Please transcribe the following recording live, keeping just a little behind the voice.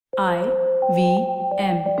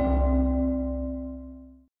IVM.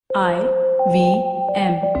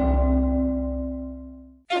 IVM.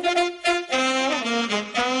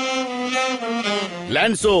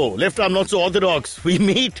 LANSO, left arm not so orthodox. We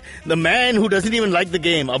meet the man who doesn't even like the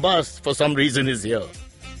game. Abbas, for some reason, is here.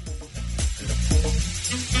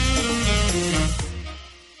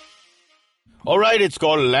 All right, it's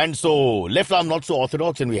called LANSO, left arm not so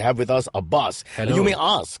orthodox, and we have with us Abbas. Hello. You may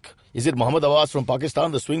ask, is it Muhammad Abbas from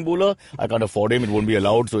Pakistan, the swing bowler? I can't afford him, it won't be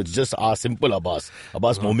allowed, so it's just our simple Abbas.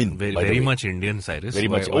 Abbas Momin. Very much Indian, Cyrus. Very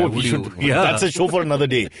much. Why We should. Yeah. That's a show for another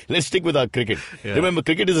day. Let's stick with our cricket. Yeah. Remember,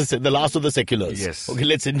 cricket is the last of the seculars. Yes. Okay,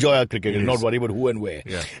 let's enjoy our cricket and Yes. not worry about who and where.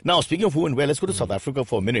 Yeah. Now, speaking of who and where, let's go to South Africa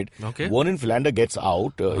for a minute. Okay. Warren Philander gets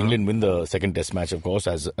out. England win the second test match, of course,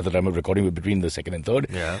 as at the time of recording, we're between the second and third.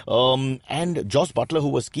 Yeah. And Josh Butler, who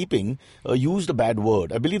was keeping, used a bad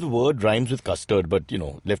word. I believe the word rhymes with custard, but,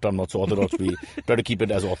 left arm not so orthodox. We try to keep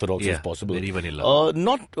it as orthodox as possible. Very vanilla.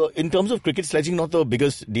 Not in terms of cricket sledging, not the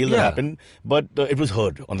biggest deal that happened, but it was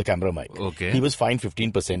heard on the camera mic. Okay. He was fined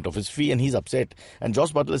 15% of his fee and he's upset. And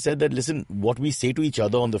Josh Butler said that, listen, what we say to each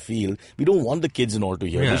other on the field, we don't want the kids and all to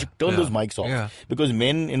hear. Yeah. We should turn those mics off. Yeah. Because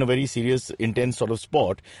men in a very serious, intense sort of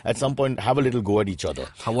sport, at some point have a little go at each other.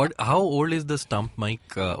 How old is the stump mic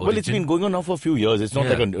origin? Well, it's been going on now for a few years. It's not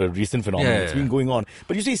like a recent phenomenon. It's been going on.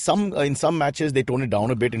 But you see, in some matches, they tone it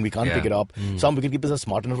down a bit and we can't pick it up. Some wicketkeepers are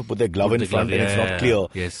smart enough to put their glove in front and it's not clear.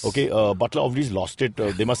 Yes. Okay, Butler obviously lost it.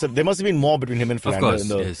 There must have been more between him and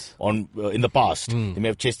Philander in the past. They may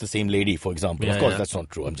have chased the same lady, for example. Of course, that's not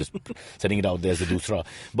true. I'm just setting it out there as a dusra.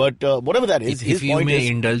 But whatever that is, if you may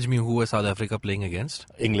indulge me, who was South Africa playing against?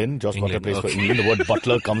 England. Josh Butler plays for England. The word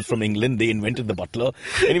butler comes from England. They invented the butler.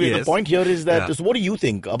 Anyway, the point here is that, so what do you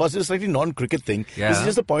think? Abbas, it's a slightly non-cricket thing. This is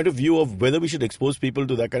just a point of view of whether we should expose people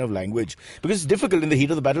to that kind of language. Because it's difficult in the heat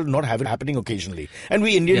of the battle to not have it happening occasionally. And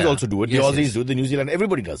we Indians also do it. The Aussies do it. The New Zealand,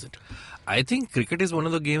 everybody does it. I think cricket is one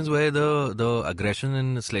of the games where the aggression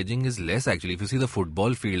in sledging is less, actually. If you see the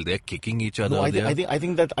football field, they're kicking each other. No, I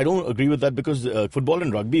think that I don't agree with that because football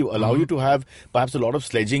and rugby allow you to have perhaps a lot of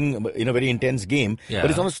sledging in a very intense game, but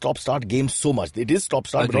it's not a stop-start game so much. It is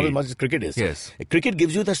stop-start, but not as much as cricket is. Yes. Cricket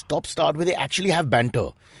gives you the stop-start where they actually have banter.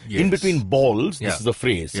 Yes. In between balls, this is the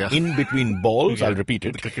phrase, in between balls, I'll repeat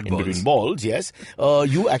it, between balls, yes,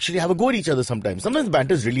 you actually have a go at each other sometimes. Sometimes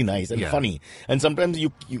banter is really nice and funny, and sometimes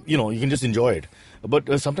you can just enjoy it.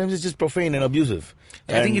 But sometimes it's just profane and abusive.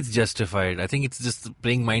 I think it's justified. I think it's just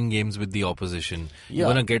playing mind games with the opposition. You're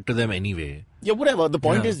going to get to them anyway. Yeah, whatever. The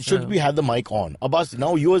point is, should we have the mic on? Abbas,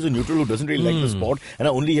 now you as a neutral who doesn't really like the sport, and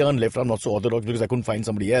I only hear on left arm not so orthodox because I couldn't find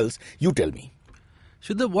somebody else, you tell me.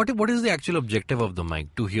 What is the actual objective of the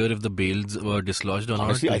mic? To hear if the bails were dislodged or not?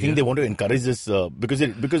 Honestly, I think they want to encourage this because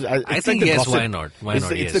I think yes. Why not?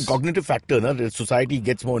 It's the cognitive factor. No? Society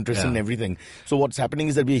gets more interested in everything. So what's happening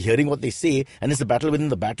is that we're hearing what they say, and it's a battle within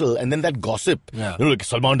the battle, and then that gossip. Like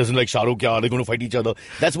Salman doesn't like Shah Rukh. Are they going to fight each other?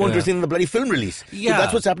 That's more interesting than the bloody film release. Yeah. So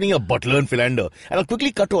that's what's happening here. Butler and Philander. And I'll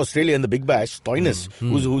quickly cut to Australia in the Big Bash. Stoinis,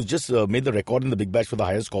 who's just made the record in the Big Bash for the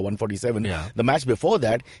highest score, 147. The match before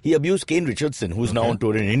that, he abused Kane Richardson, who's now on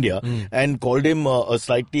tour in India. And called him a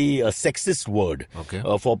slightly sexist word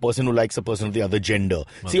for a person who likes a person of the other gender.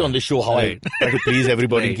 See on this show how I try to please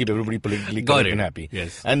everybody and keep everybody politically correct and happy.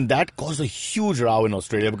 Yes. And that caused a huge row in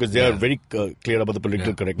Australia because they are very clear about the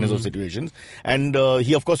political correctness of situations. And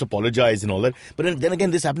he, of course, apologized and all that. But then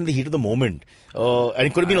again, this happened in the heat of the moment. And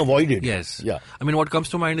it could have been avoided. Yes. Yeah. I mean, what comes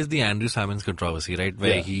to mind is the Andrew Simons controversy, right?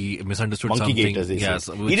 Where he misunderstood something. Wankhede, as they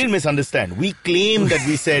say. He didn't misunderstand. We claim that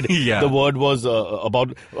we said the word was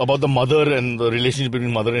about the mother and the relationship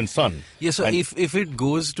between mother and son. Yeah, so if it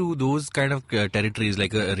goes to those kind of territories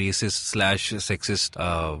like a racist / sexist,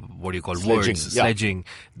 sledging,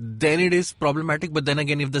 then it is problematic. But then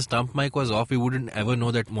again, if the stump mic was off, we wouldn't ever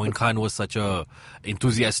know that Moin Khan was such a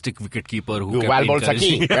enthusiastic wicketkeeper who kept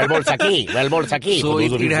encouraging. Well ball Saki. So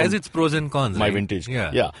it has its pros and cons. My vintage.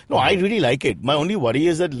 Yeah. No, I really like it. My only worry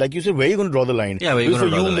is that, like you said, where are you going to draw the line? Yeah, where you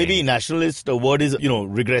because for you, maybe nationalist word is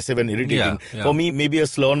regressive and irritating. For me, maybe a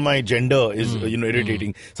slur on my gender is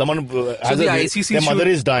irritating. Someone has their mother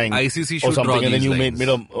is dying ICC or something, and then you lines. made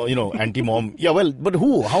a anti-mom. Yeah, well, but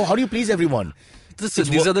who? How do you please everyone?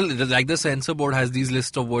 These are the censor board has these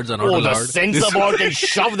list of words are not allowed. The censor board can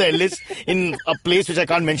shove their list in a place which I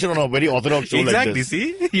can't mention on a very orthodox show like this.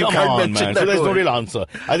 See? You Come can't on, mention man. that So there's no word. real answer.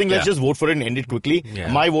 I think let's just vote for it and end it quickly.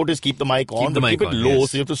 My vote is keep the mic on, but keep it low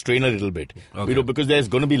so you have to strain a little bit. Because there's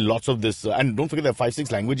going to be lots of this. And don't forget there are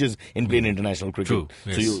 5-6 languages in playing international cricket.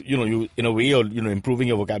 True. So you in a way you're improving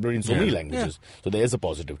your vocabulary in so many languages. So there's a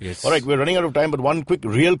positive. All right, we're running out of time, but one quick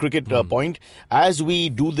real cricket point. As we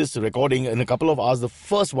do this recording in a couple of hours, the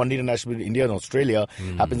first one-day international between India and Australia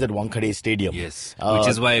happens at Wankhede Stadium. Yes, which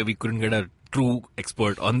is why we couldn't get a true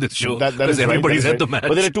expert on this show, that because is everybody's right, at the match.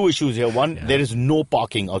 But there are two issues here. One, there is no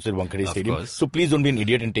parking outside Wankhede Stadium. Course. So please don't be an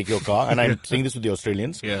idiot and take your car. And I'm saying this to the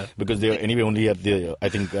Australians because they're anyway only at the, I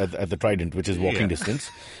think, at the Trident, which is walking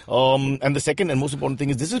distance. And the second and most important thing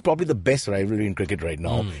is this is probably the best rivalry in cricket right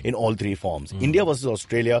now in all three forms. India versus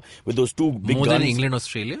Australia with those two big More guns. than England,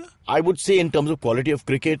 Australia? I would say in terms of quality of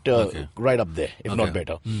cricket, right up there, if not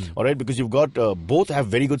better. All right, because you've got both have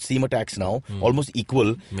very good seam attacks now, almost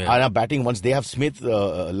equal, and are batting once. They have Smith,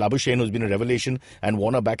 Labuschagne, who's been a revelation, and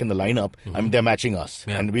Warner back in the lineup. I mean, they're matching us.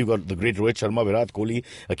 And we've got the great Rohit Sharma, Virat Kohli,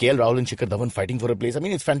 KL Rahul and Shikhar Dhawan fighting for a place. I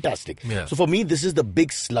mean, it's fantastic. So for me, this is the big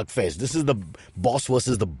slugfest. This is the boss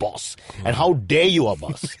versus the boss. And how dare you,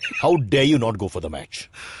 Abbas? How dare you not go for the match?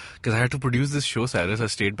 Because I had to produce this show, Cyrus. I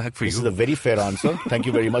stayed back for you. This is a very fair answer. Thank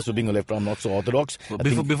you very much for being a left arm not so orthodox.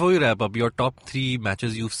 Before we wrap up, your top 3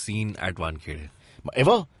 matches you've seen at Wankhede.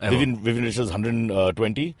 Ever? Vivian Richards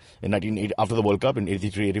 120 in 1980 after the World Cup in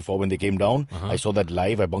 83-84 when they came down. I saw that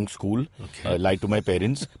live. I bunked school, lied to my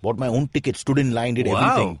parents, bought my own ticket, stood in line, did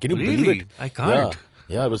everything. Can you believe it? I can't.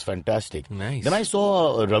 Yeah, it was fantastic. Nice. Then I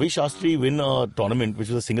saw Ravi Shastri win a tournament, which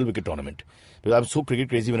was a single wicket tournament. Because I was so cricket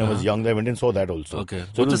crazy when I was young that I went and saw that also. Okay.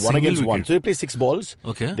 So it was 1 against 1. So you play 6 balls.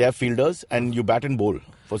 Okay. They have fielders and you bat and bowl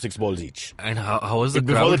for 6 balls each. And how was the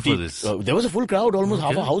crowd for this? There was a full crowd. Almost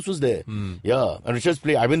half a house was there. Yeah. And Richards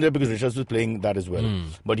played. I went there because Richards was playing that as well.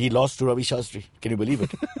 But he lost to Ravi Shastri. Can you believe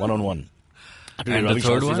it? 1-on-1. And Ravi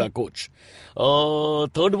Shastri is our coach.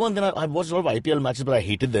 Third one, then I watched a lot of IPL matches, but I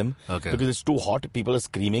hated them because it's too hot. People are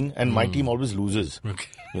screaming, and my team always loses.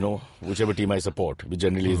 You know, whichever team I support, which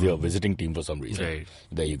generally is their visiting team for some reason. Right.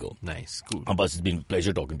 There you go. Nice, cool. Abbas, it's been a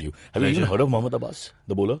pleasure talking to you. Have you even heard of Mohammad Abbas,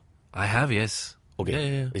 the bowler? I have, yes.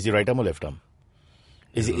 Okay. Yeah. Is he right arm or left arm?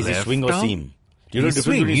 Is he swing or seam? Do you know the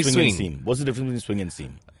difference between swing and seam? What's the difference between swing and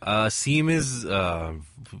seam? Seam is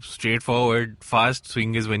straightforward. Fast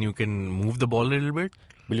swing is when you can move the ball a little bit.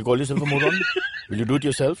 Will you call yourself a moron? Will you do it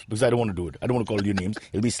yourself? Because I don't want to do it. I don't want to call you names.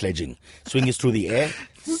 It'll be sledging. Swing is through the air.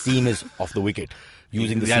 Seam is off the wicket.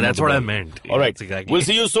 Using the seam that's of the what ball. I meant. All right. Exactly. We'll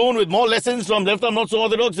see you soon with more lessons from Left Arm Not So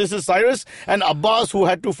Orthodox. This is Cyrus and Abbas, who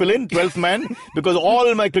had to fill in 12th man because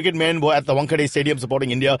all my cricket men were at the Wankhede Stadium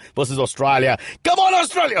supporting India versus Australia. Come on,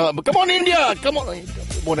 Australia! Come on, India! Come on!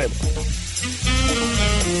 Whatever.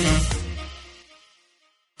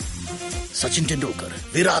 Sachin Tendulkar,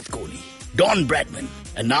 Virat Kohli, Don Bradman,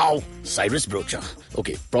 and now Cyrus Brocha.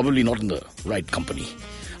 Okay, probably not in the right company.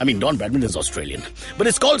 I mean, Don Bradman is Australian. But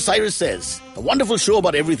it's called Cyrus Says, a wonderful show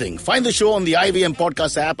about everything. Find the show on the IVM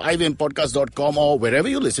Podcast app, ivmpodcast.com, or wherever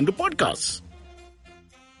you listen to podcasts.